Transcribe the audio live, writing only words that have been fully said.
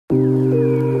Hello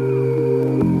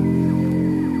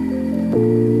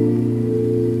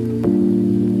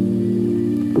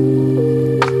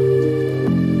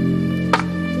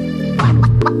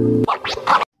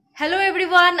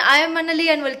everyone, I am Manali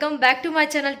and welcome back to my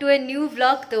channel to a new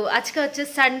vlog. तो आज का होच्छे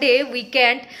Sunday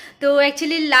weekend. तो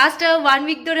actually last 1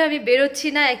 week ধরে আমি বের হচ্ছি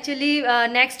না। actually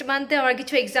next month এ আমার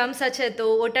কিছু এক্সামস আছে, তো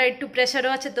ওটা একটু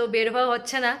প্রেসারও আছে, তো বের হওয়া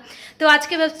হচ্ছে না। তো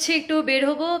আজকে ভাবছি একটু বের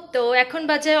হব। তো এখন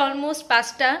বাজে অলমোস্ট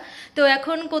 5টা। তো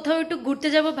এখন কোথাও একটু ঘুরতে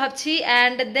যাব ভাবছি,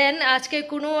 অ্যান্ড দেন আজকে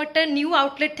কোনো একটা নিউ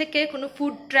আউটলেট থেকে কোনো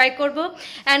ফুড ট্রাই করব,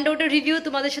 অ্যান্ড ওটা রিভিউ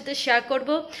তোমাদের সাথে শেয়ার করব।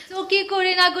 তো কি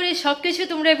করি না করি সব কিছু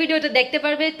তোমরা ভিডিওটা দেখতে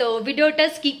পারবে, তো ভিডিওটা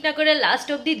স্কিপ না করে লাস্ট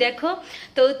অবধি দেখো।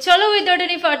 তো চলো without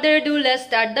any further do let's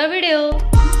start the video.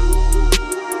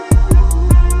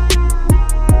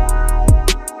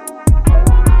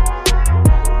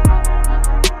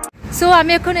 So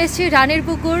আমি এখন এসেছি রানীর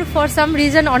পুকুর। ফর সাম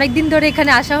রিজন অনেকদিন ধরে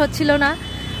এখানে আসা হচ্ছিল না।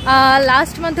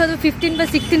 লাস্ট মান্থ হয়তো 15 বা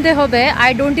 16 হবে, আই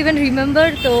ডোন্ট ইভেন রিমেম্বার।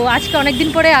 তো আজকে অনেকদিন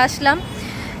পরে আসলাম,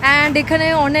 অ্যান্ড এখানে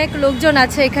অনেক লোকজন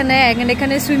আছে।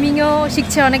 এখানে সুইমিংও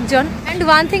শিখছে অনেকজন। অ্যান্ড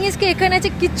ওয়ান থিং ইজ কি এখানে আছে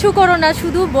কিচ্ছু করো না,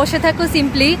 শুধু বসে থাকো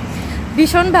সিম্পলি।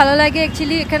 ভীষণ ভালো লাগে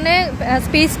অ্যাকচুয়ালি। এখানে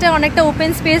স্পেসটা অনেকটা ওপেন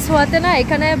স্পেস হওয়াতে না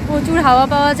এখানে প্রচুর হাওয়া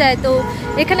পাওয়া যায়। তো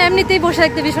এখানে এমনিতেই বসে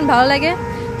থাকতে ভীষণ ভালো লাগে।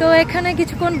 তো এখানে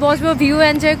কিছুক্ষণ বসবো, ভিউ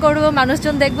এনজয় করবো,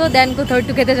 মানুষজন দেখবো, দেন কোথাও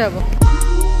একটু খেতে যাবো।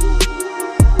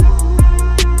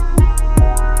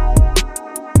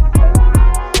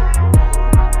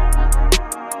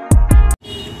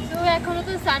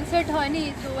 সানসেট হয়নি,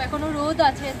 তো এখনো রোদ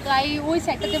আছে, তাই ওই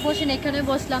সাইডটাতে বসে এখানে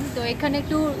বসলাম। তো এখানে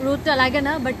একটু রোদটা লাগে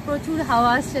না, বাট প্রচুর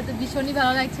হাওয়া আসছে, তো ভীষণই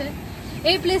ভালো লাগছে।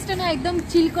 এই প্লেসটা না একদম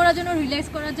চিল করার জন্য, রিল্যাক্স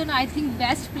করার জন্য আই থিঙ্ক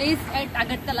বেস্ট প্লেস এট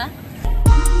আগরতলা।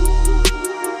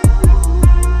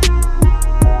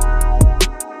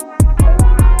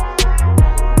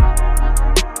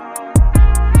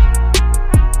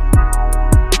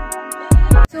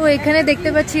 তো এখানে দেখতে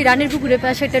পাচ্ছি রানীর পুকুরের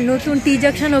পাশে একটা নতুন টি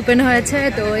জাংশন ওপেন হয়েছে।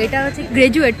 তো এটা হচ্ছে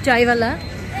গ্রাজুয়েট চাইওয়ালা।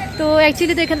 তো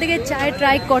অ্যাকচুয়ালি তো এখান থেকে চায়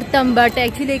ট্রাই করতাম, বাট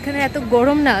অ্যাকচুয়ালি এখানে এত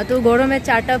গরম না, তো গরমে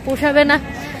চাটা পোষাবে না।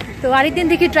 তো আরেকদিন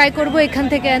থেকে ট্রাই করব এখান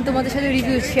থেকে, তোমাদের সাথে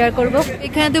রিভিউ শেয়ার করব।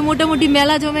 এখানে তো মোটামুটি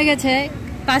মেলা জমে গেছে,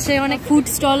 পাশে অনেক ফুড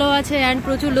স্টলও আছে, অ্যান্ড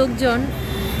প্রচুর লোকজন।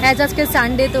 আজকে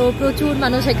সানডে, তো প্রচুর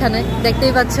মানুষ এখানে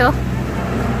দেখতেই পাচ্ছ।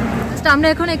 আমরা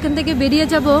এখন এখান থেকে বেরিয়ে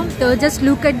যাব। তো just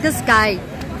look at the sky,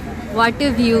 what a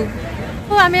view.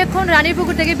 তো আমি এখন রানীর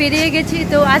পুকুর থেকে বেরিয়ে গেছি।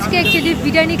 তো আজকে অ্যাকচুয়ালি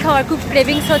বিরিয়ানি খাওয়ার খুব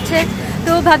ক্রেভিংস হচ্ছে,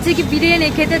 তো ভাবছি কি বিরিয়ানি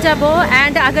খেতে যাব।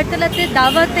 অ্যান্ড আগরতলাতে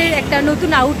দাওয়াতের একটা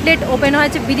নতুন আউটলেট ওপেন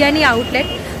হয়েছে, বিরিয়ানি আউটলেট।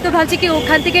 তো ভাবছি কি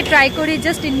ওখান থেকে ট্রাই করি,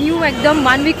 জাস্ট নিউ একদম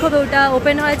 1 উইক হবে ওটা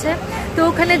ওপেন হয়েছে। তো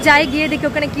ওখানে যাই, গিয়ে দেখি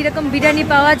ওখানে কীরকম বিরিয়ানি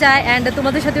পাওয়া যায়, অ্যান্ড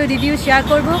তোমাদের সাথে রিভিউ শেয়ার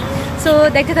করব। সো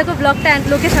দেখতে থাকো ব্লগটা, অ্যান্ড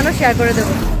লোকেশনও শেয়ার করে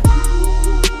দেবো।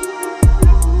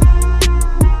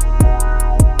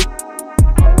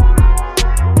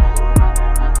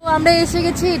 আমরা এসে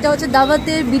গেছি, এটা হচ্ছে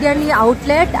দাওয়াতের বিরিয়ানি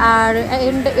আউটলেট, আর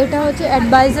এটা হচ্ছে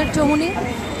অ্যাডভাইজার চমুনি।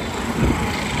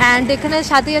 অ্যান্ড এখানে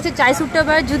সাথেই আছে চাই সুট্টা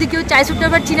বার। যদি কেউ চাই সুট্টা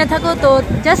বার চিনে থাকো, তো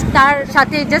জাস্ট তার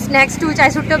সাথে জাস্ট নেক্সট টু চাই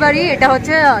সুট্টা বারই এটা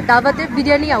হচ্ছে দাওয়াতের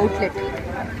বিরিয়ানি আউটলেট।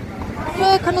 তো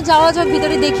এখানে যাওয়া যাক,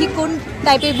 ভিতরে দেখি কোন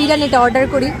টাইপের বিরিয়ানিটা অর্ডার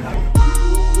করি।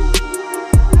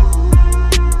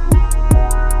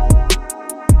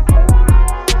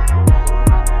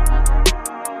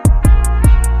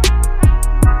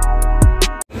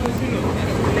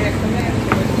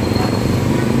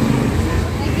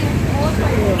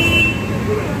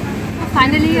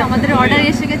 ফাইনালি আমাদের অর্ডার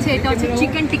এসে গেছে। এটা হচ্ছে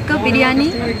চিকেন টিক্কা বিরিয়ানি,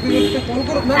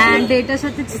 অ্যান্ড এটার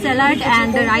সাথে স্যালাড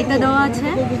অ্যান্ড রায়তা দেওয়া আছে।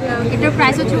 এটার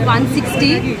প্রাইস হচ্ছে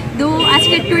 160। তো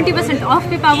আজকে 20% অফ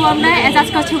পে পাবো আমরা, অ্যাজ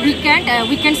আজকে হচ্ছে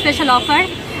উইকেন্ড স্পেশাল অফার।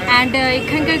 অ্যান্ড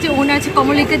এখানকার যে ওনার আছে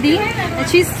কমলিকা দি,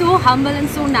 she is so humble and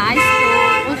so nice.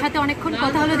 তো ওর সাথে অনেকক্ষণ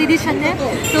কথা হলো দিদির সাথে।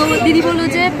 তো দিদি বললো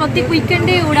যে প্রত্যেক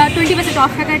উইকেন্ডে ওরা 20%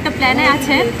 অফ রাখার একটা প্ল্যানে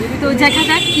আছে, তো দেখা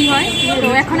যাক কী হয়। তো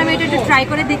এখন আমি এটা একটু ট্রাই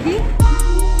করে দেখি।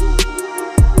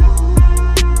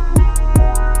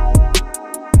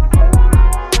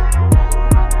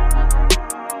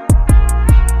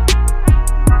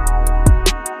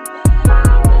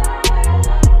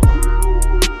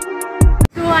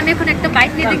 আমি এখন একটা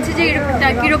বাইট নিয়ে দেখছি যে এটা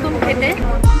কিরকম খেতে।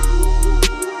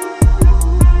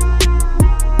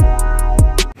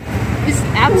 It's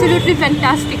absolutely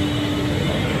fantastic.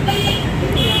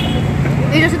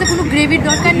 এটার সাথে কোনো গ্রেভির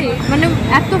দরকার নেই, মানে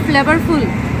এত flavourful.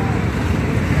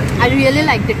 I really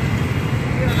like it.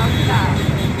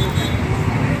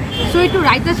 So একটু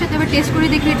রায়তার সাথে এবার টেস্ট করে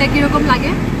দেখি এটা কীরকম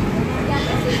লাগে।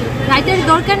 রায়তার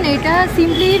দরকার নেই, এটা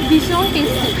সিম্পলি ভীষণ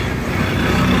tasty.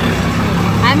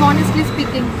 I'm honestly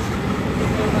speaking.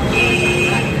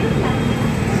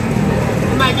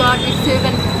 Oh my god, it's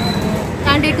heaven.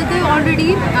 And এটাতে already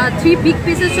 3 big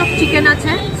pieces of chicken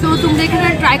আছে। সো তোমরা এখানে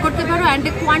ট্রাই করতে পারো and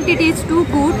the quantity is two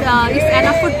good, it's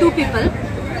enough for 2 people.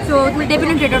 So তুমি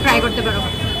ডেফিনেটলি এটা ট্রাই করতে পারো।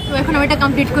 তো এখন আমি এটা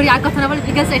কমপ্লিট করি, আর কথা না বলি,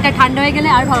 বিকজ এটা ঠান্ডা হয়ে গেলে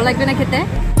আর ভালো লাগবে না খেতে।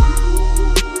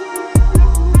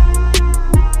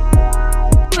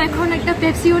 এখন একটা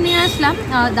পেপসিও নিয়ে আসলাম।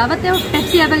 দাওয়াতেও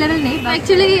পেপসি অ্যাভেলেবেল নেই,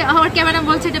 অ্যাকচুয়ালি আমার ক্যামেরা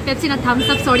বলছে এটা পেপসি না থামস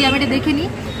আপ, সরি আমি এটা দেখিনি।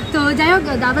 তো যাই হোক,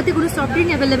 দাওয়াতে কোনো সফট ড্রিঙ্ক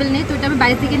অ্যাভেলেবেল নেই, তো এটা আমি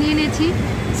বাইরে থেকে নিয়ে নিয়েছি।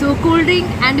 So cold drink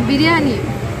and biryani,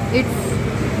 it's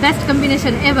best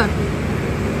combination ever.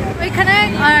 ওইখানে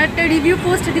একটা রিভিউ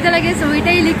পোস্ট দিতে লাগে, সো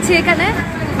ওইটাই লিখছি এখানে,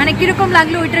 মানে কীরকম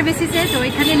লাগলো ওইটার বেসিসে, তো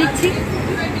এখানে লিখছি।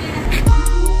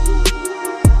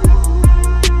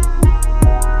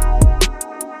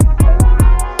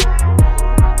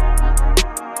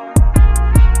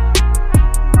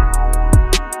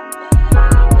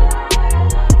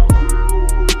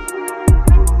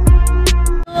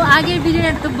 আগের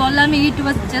বিরিয়ানি তো বললাম, ইট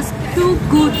was just two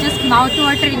good, just mouth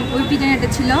watering ওই বিরিয়ানিটা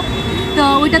ছিল। তো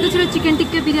ওইটা তো ছিল চিকেন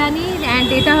টিক্কা বিরিয়ানি, অ্যান্ড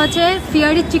এটা হচ্ছে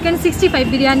ফিয়ারি চিকেন 65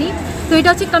 বিরিয়ানি। তো এটা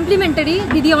হচ্ছে কমপ্লিমেন্টারি,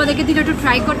 দিদি আমাদেরকে দিল একটু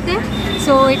ট্রাই করতে।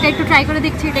 সো এটা একটু ট্রাই করে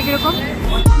দেখছি এটা কীরকম।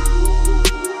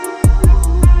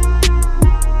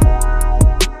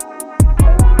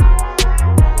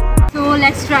 So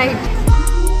let's try it.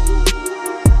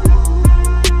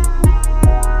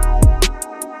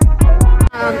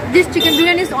 This chicken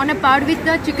biryani is on a par with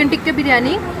the chicken tikka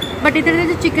biryani, but এটার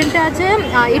যে চিকেনটা আছে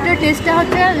এটার টেস্টটা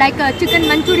হচ্ছে লাইক চিকেন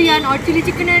মাঞ্চুরিয়ান আর চিলি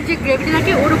চিকেনের যে গ্রেভিটা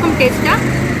থাকে ওরকম টেস্টটা,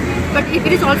 but it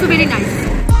is also very nice.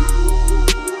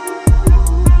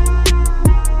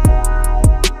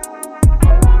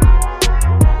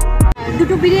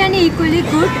 দুটো বিরিয়ানি ইকুয়ালি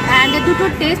গুড অ্যান্ড দুটো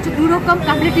টেস্ট দুরকম,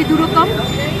 কমপ্লিটলি দুরকম।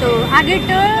 তো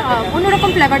আগেরটা অন্যরকম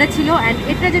ফ্লেভারের ছিল অ্যান্ড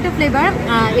এটা যেটা ফ্লেভার,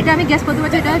 এটা আমি গ্যাস করতে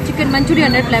পারছি এটা চিকেন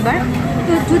মাঞ্চুরিয়ানের ফ্লেভার।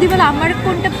 তো যদি বলো আমার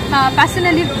কোনটা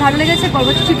পার্সোনালি ভালো লেগেছে,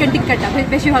 বলবো চিকেন টিক্কাটা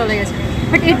বেশি ভালো লেগেছে,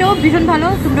 বাট এটাও ভীষণ ভালো,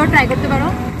 তোমরাও ট্রাই করতে পারো।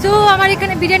 সো আমার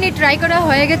এখানে বিরিয়ানি ট্রাই করা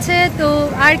হয়ে গেছে, তো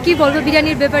আর কি বলবো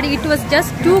বিরিয়ানির ব্যাপারে, ইট was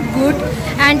just two good.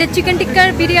 And chicken টিক্কার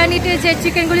বিরিয়ানিতে যে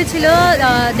চিকেনগুলি ছিল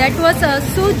that was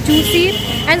so juicy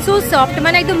and so soft,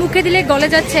 মানে একদম মুখে দিলে গলে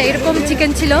যাচ্ছে এরকম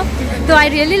চিকেন ছিল। তো I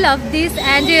really love this.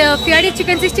 And ফিয়ারি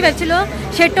chicken 65 ছিল,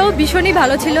 সেটাও ভীষণই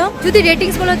ভালো ছিল। যদি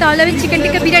রেটিংস বলো তাহলে আমি চিকেন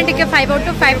টিক্কা বিরিয়ানিকে 5 আউট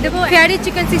অফ 5 দেবো, ফিয়ারি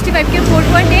চিকেন 65কে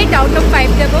 4.8 আউট অফ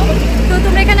 5 দেবো। তো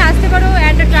তোমরা এখানে আসতে পারো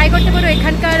অ্যান্ড ট্রাই করতে পারো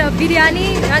এখানকার বিরিয়ানি,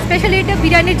 স্পেশালি এটা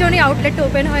বিরিয়ানির জন্যই আউটলেটটা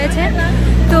ওপেন হয়েছে,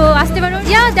 তো আসতে পারো।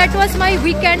 ইয়া দ্যাট ওয়াজ মাই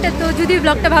উইকেন্ড। তো যদি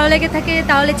ব্লগটা ভালো লেগে থাকে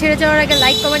তাহলে ছেড়ে যাওয়ার আগে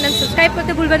লাইক, কমেন্ট অ্যান্ড সাবস্ক্রাইব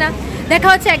করতে ভুলবে না। দেখা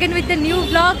হচ্ছে again with the new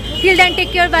blog. Till then take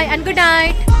care, by and good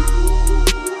night.